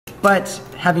but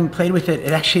having played with it,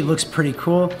 it actually looks pretty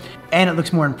cool, and it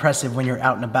looks more impressive when you're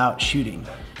out and about shooting.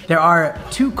 There are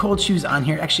 2 cold shoes on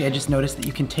here. Actually, I just noticed that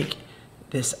you can take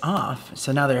this off.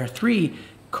 So now there are 3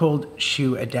 cold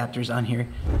shoe adapters on here.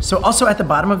 So also at the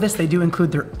bottom of this, they do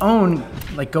include their own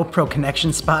like GoPro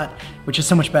connection spot, which is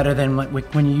so much better than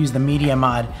when you use the media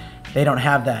mod. They don't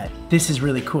have that. This is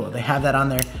really cool. They have that on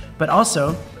there, but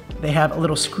also they have a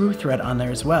little screw thread on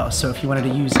there as well. So if you wanted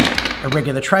to use a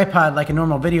regular tripod like a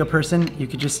normal video person, you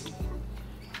could just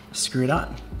screw it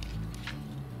on.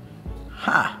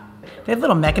 Ha! They have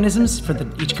little mechanisms for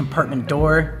each compartment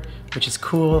door, which is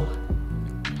cool.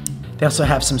 They also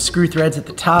have some screw threads at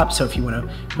the top, so if you want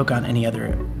to hook on any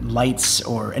other lights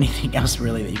or anything else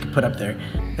really that you can put up there.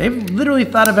 They've literally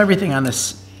thought of everything on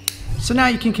this. So now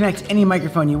you can connect any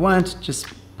microphone you want, just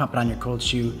pop it on your cold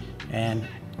shoe, and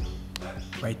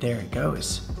right there it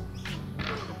goes.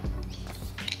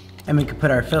 And we can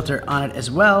put our filter on it as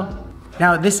well.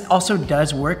 Now this also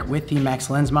does work with the max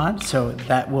lens mod, so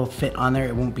that will fit on there.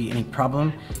 It won't be any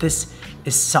problem. This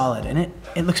is solid and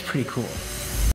it looks pretty cool.